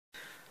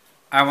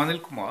I'm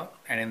Anil Kumar,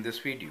 and in this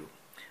video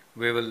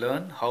we will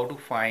learn how to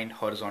find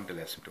horizontal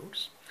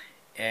asymptotes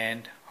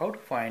and how to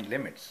find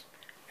limits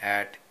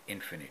at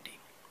infinity.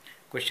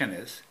 Question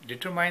is,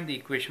 determine the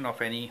equation of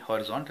any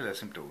horizontal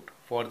asymptote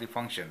for the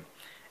function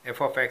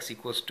f of x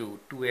equals to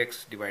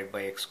 2x divided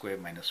by x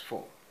squared minus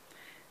 4.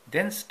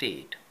 Then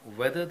state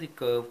whether the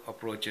curve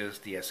approaches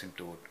the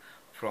asymptote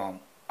from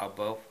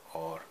above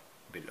or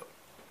below.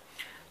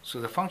 So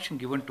the function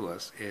given to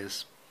us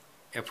is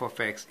f of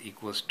x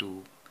equals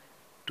to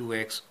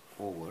 2x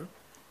over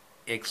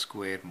x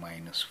squared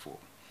minus 4.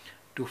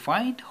 To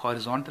find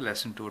horizontal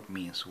asymptote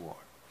means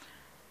what?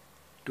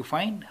 To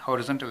find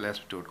horizontal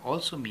asymptote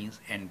also means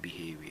end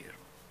behavior.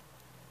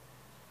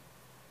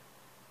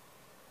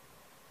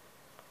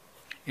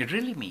 It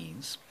really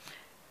means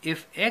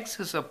if x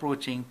is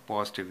approaching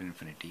positive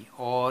infinity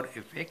or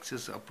if x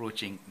is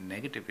approaching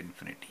negative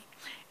infinity,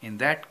 in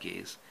that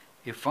case,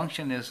 if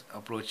function is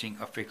approaching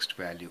a fixed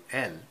value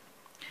L,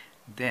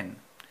 then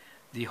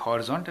the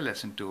horizontal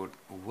asymptote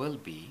will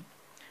be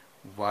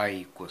y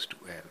equals to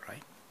L,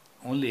 right?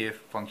 Only if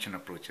function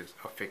approaches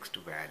a fixed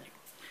value.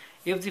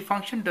 If the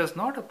function does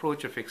not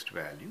approach a fixed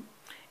value,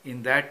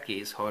 in that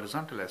case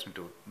horizontal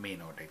asymptote may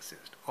not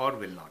exist or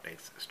will not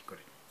exist,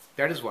 correct?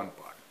 That is one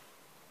part.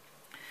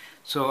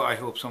 So I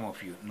hope some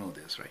of you know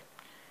this, right?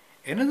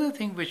 Another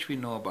thing which we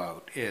know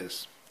about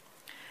is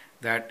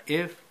that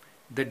if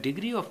the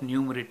degree of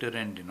numerator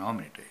and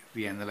denominator, if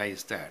we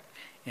analyze that,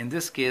 in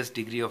this case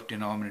degree of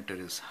denominator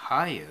is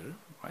higher,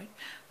 right?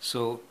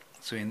 So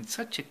in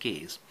such a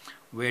case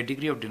where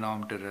degree of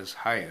denominator is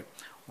higher,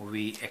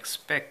 we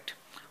expect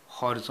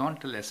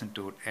horizontal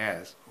asymptote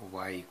as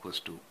y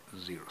equals to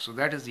 0. So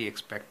that is the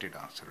expected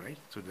answer, right?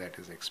 So that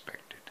is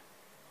expected.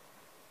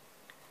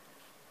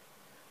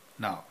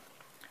 Now,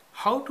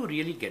 how to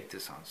really get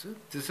this answer?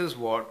 This is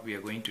what we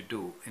are going to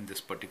do in this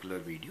particular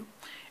video,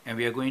 and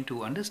we are going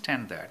to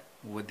understand that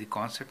with the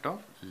concept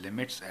of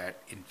limits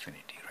at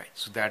infinity, right?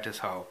 So that is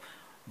how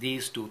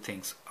these two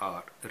things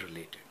are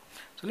related.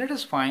 So let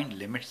us find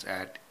limits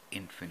at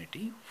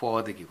infinity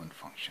for the given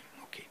function.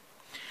 Okay.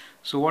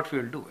 So what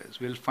we'll do is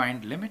we'll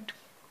find limit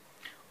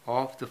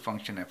of the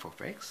function f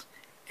of x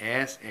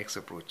as x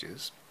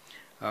approaches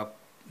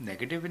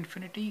negative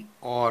infinity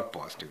or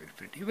positive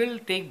infinity. We'll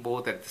take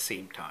both at the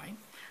same time,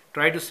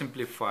 try to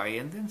simplify,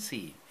 and then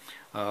see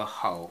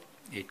how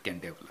it can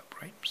develop,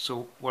 right?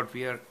 So what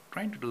we are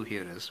trying to do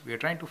here is we are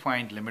trying to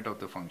find limit of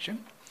the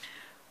function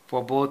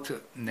for both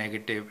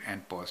negative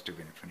and positive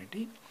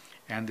infinity,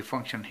 and the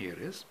function here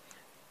is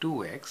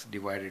 2x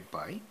divided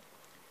by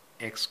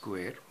x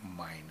squared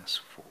minus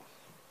 4.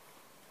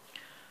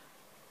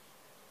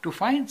 To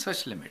find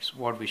such limits,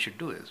 what we should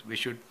do is we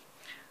should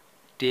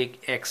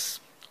take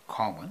x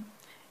common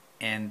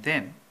and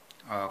then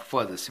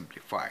further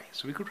simplify.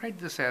 So we could write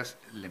this as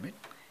limit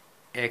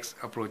x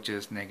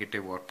approaches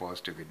negative or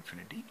positive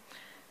infinity.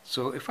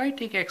 So if I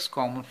take x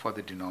common for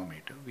the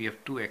denominator, we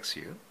have 2x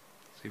here.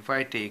 So if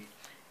I take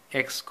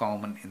x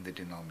common in the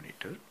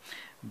denominator,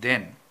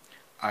 then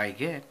I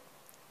get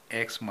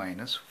x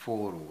minus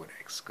 4 over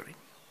x, correct?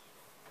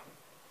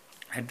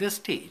 At this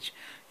stage,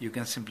 you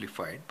can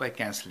simplify it by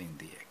cancelling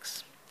the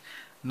x.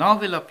 Now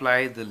we'll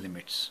apply the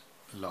limits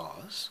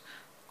laws.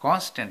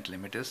 Constant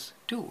limit is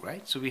 2,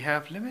 right? So we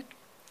have limit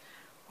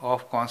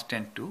of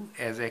constant 2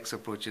 as x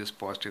approaches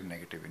positive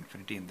negative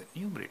infinity in the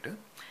numerator.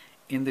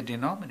 In the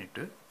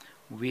denominator,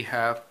 we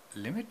have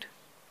limit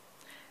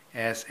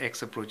as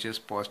x approaches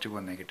positive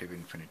or negative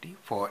infinity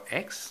for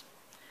x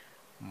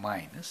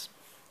minus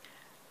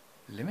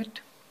limit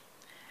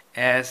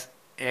as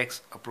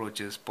x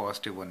approaches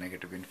positive or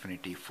negative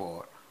infinity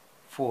for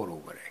 4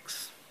 over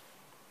x.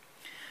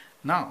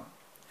 Now,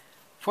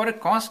 for a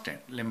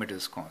constant, limit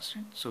is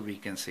constant, so we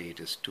can say it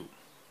is 2.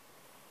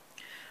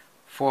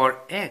 For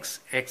x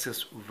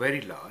is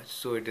very large,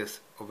 so it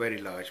is a very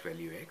large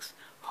value x.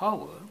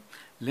 However,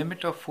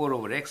 limit of 4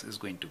 over x is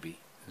going to be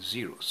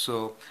 0.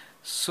 So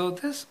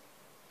this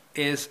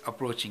is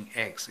approaching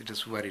x, it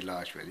is very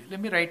large value. Let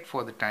me write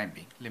for the time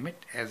being,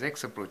 limit as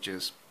x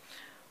approaches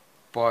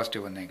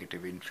positive or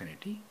negative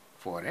infinity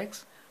for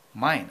x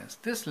minus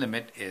this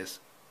limit is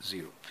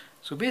 0.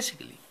 So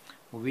basically,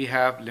 we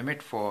have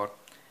limit for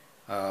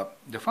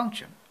the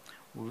function,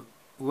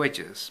 which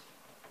is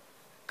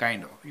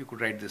kind of, you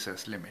could write this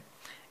as limit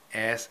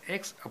as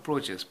x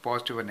approaches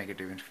positive or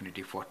negative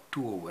infinity for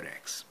 2 over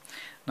x.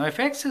 Now if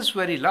x is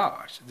very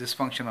large, this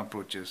function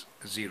approaches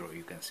 0,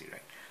 you can see,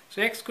 right?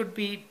 So x could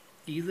be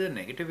either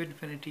negative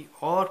infinity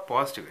or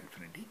positive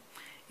infinity.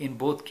 In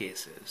both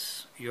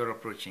cases, you're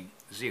approaching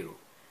 0.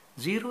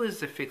 0 is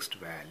the fixed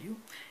value,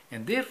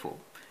 and therefore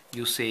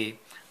you say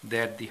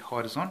that the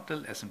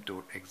horizontal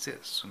asymptote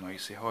exists. So now you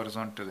say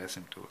horizontal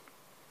asymptote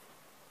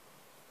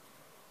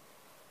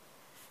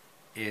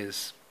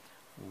is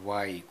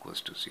y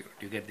equals to 0.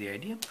 Do you get the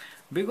idea?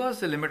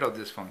 Because the limit of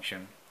this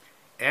function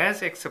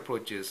as x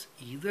approaches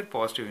either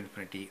positive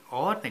infinity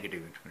or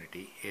negative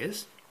infinity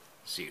is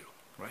 0,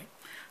 right?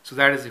 So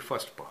that is the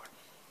first part.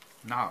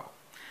 Now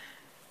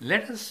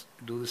let us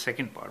do the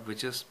second part,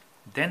 which is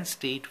then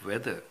state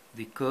whether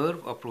the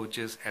curve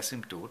approaches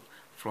asymptote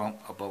from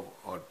above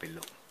or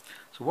below.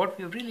 So what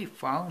we have really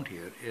found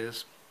here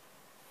is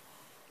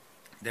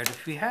that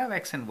if we have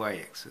x and y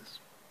axis,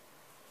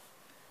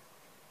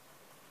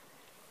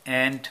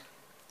 and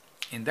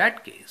in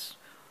that case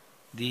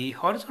the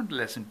horizontal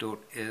asymptote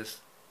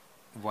is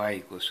y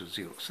equals to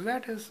 0. So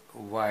that is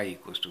y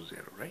equals to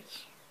 0, right?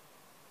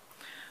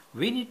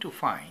 We need to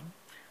find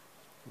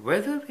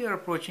whether we are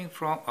approaching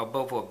from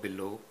above or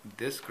below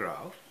this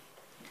graph,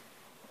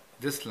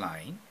 this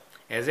line,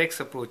 as x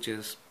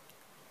approaches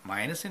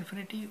minus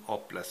infinity or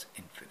plus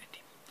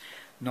infinity.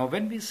 Now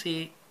when we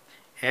say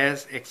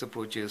as x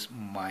approaches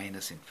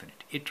minus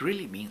infinity, it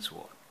really means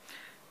what?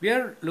 We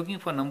are looking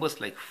for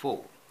numbers like 4.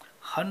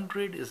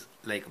 100 is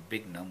like a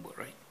big number,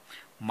 right?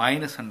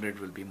 Minus 100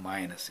 will be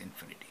minus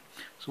infinity.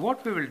 So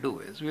what we will do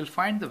is we will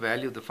find the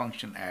value of the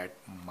function at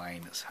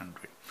minus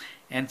 100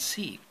 and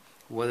see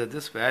whether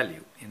this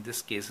value in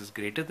this case is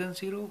greater than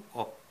 0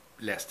 or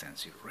less than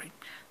 0, right?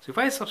 So if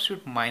I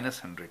substitute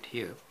minus 100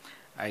 here,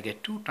 I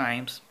get 2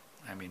 times,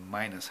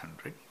 minus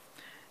 100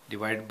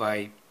 divided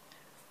by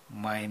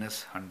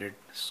minus 100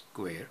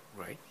 square,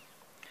 right?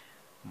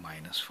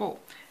 Minus 4.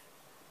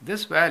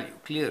 This value,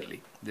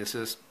 clearly, this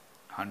is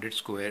 100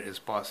 square is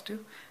positive,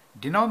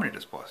 denominator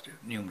is positive,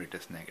 numerator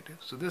is negative.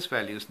 So this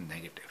value is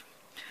negative.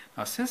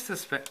 Now since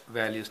this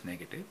value is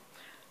negative,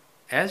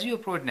 as you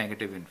approach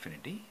negative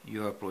infinity,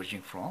 you are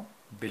approaching from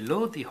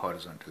below the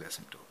horizontal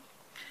asymptote.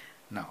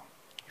 Now,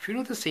 if you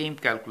do the same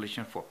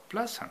calculation for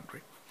plus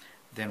 100,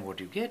 then what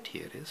you get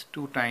here is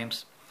 2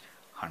 times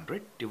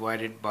 100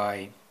 divided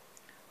by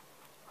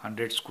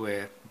 100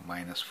 square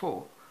minus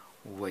 4,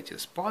 which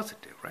is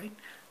positive, right?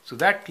 So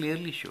that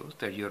clearly shows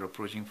that you are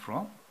approaching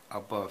from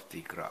above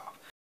the graph.